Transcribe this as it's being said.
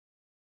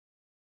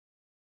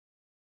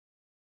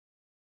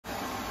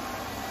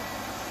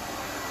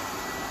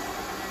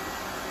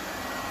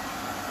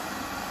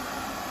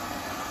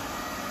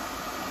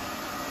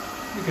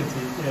you can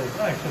see it's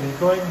actually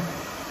going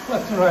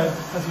left and right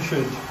as you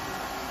should.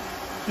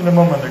 In a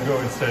moment ago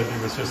it said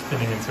it was just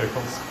spinning in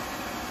circles.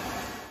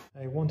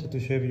 I wanted to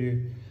show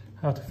you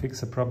how to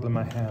fix a problem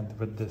I had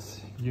with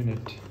this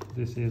unit.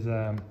 This is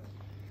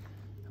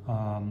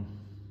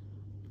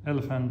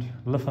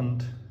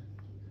Lefant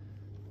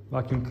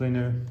vacuum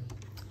cleaner,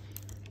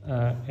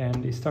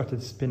 and it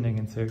started spinning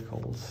in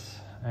circles,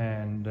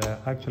 and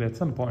actually at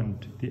some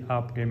point the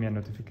app gave me a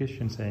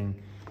notification saying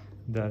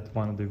that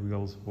one of the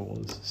wheels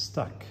was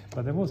stuck,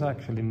 but there was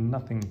actually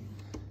nothing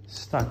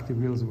stuck. The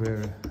wheels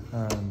were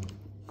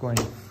going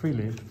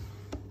freely,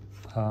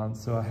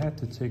 so I had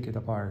to take it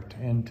apart,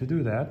 and to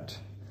do that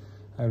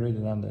I already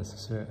done this,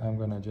 so I'm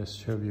gonna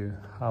just show you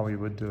how we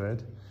would do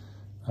it.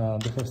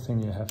 The first thing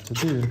you have to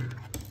do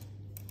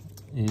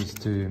is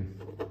to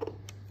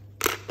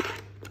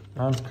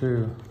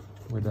unscrew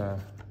with a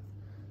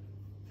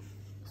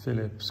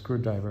Phillips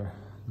screwdriver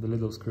the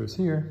little screws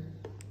here,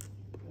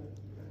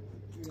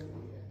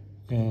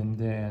 and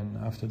then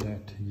after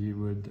that you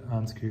would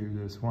unscrew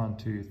those 1,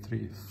 2,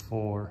 3,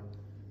 4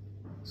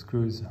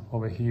 screws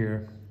over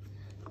here,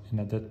 and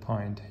at that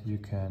point you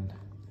can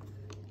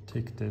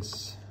take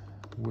this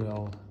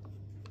wheel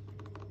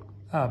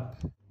up.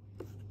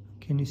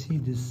 Can you see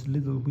this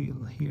little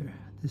wheel here?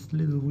 This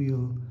little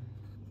wheel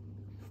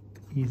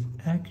is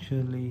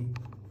actually,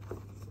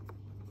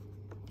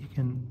 you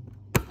can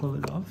pull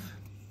it off,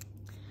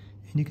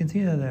 and you can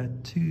see that there are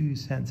two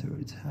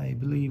sensors. I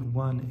believe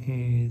one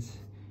is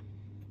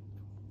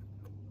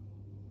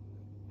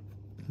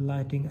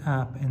lighting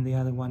up and the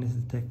other one is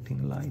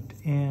detecting light,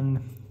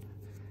 and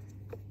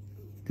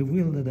the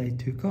wheel that I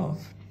took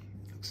off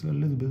looks a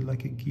little bit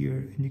like a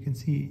gear, and you can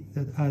see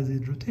that as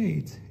it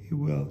rotates it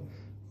will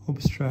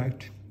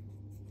obstruct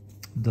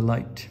the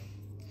light,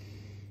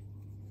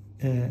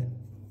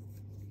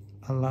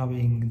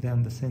 allowing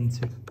then the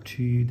sensor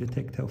to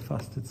detect how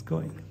fast it's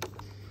going.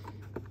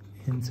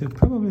 And so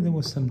probably there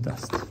was some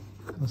dust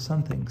or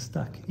something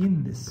stuck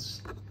in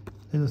this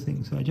little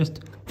thing, so I just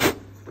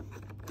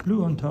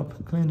blew on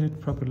top, cleaned it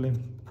properly,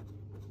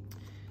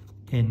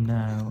 and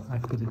now I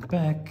put it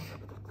back.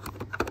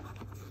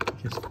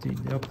 Just did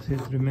the opposite.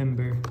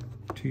 Remember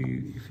to,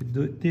 if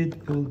you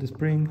did pull the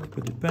spring,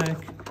 put it back,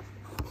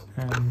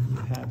 and you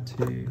have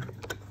to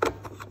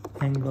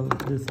angle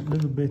this a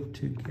little bit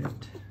to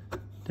get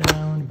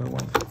down, but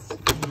once it's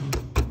in,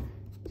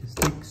 it just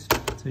sticks.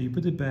 So you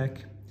put it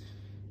back,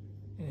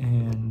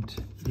 and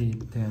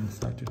it then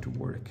started to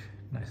work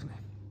nicely.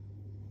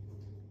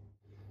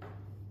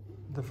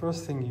 The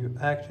first thing you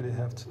actually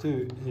have to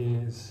do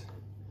is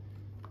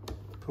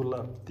pull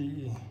up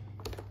the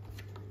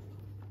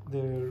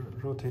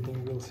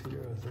rotating wheels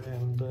here,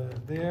 and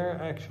they're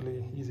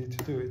actually easy to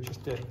do. It's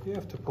just that you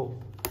have to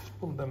just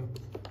pull them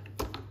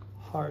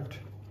hard.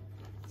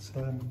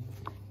 So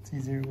it's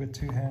easier with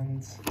two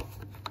hands.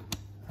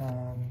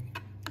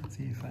 Let's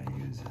see if I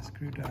use a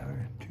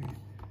screwdriver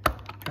to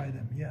try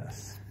them.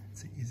 Yes,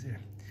 it's easier.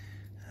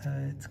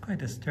 It's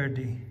quite a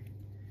sturdy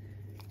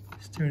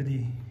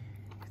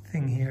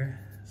thing here,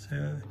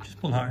 so just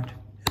pull hard,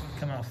 it'll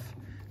come off,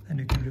 and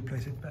you can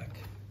replace it back.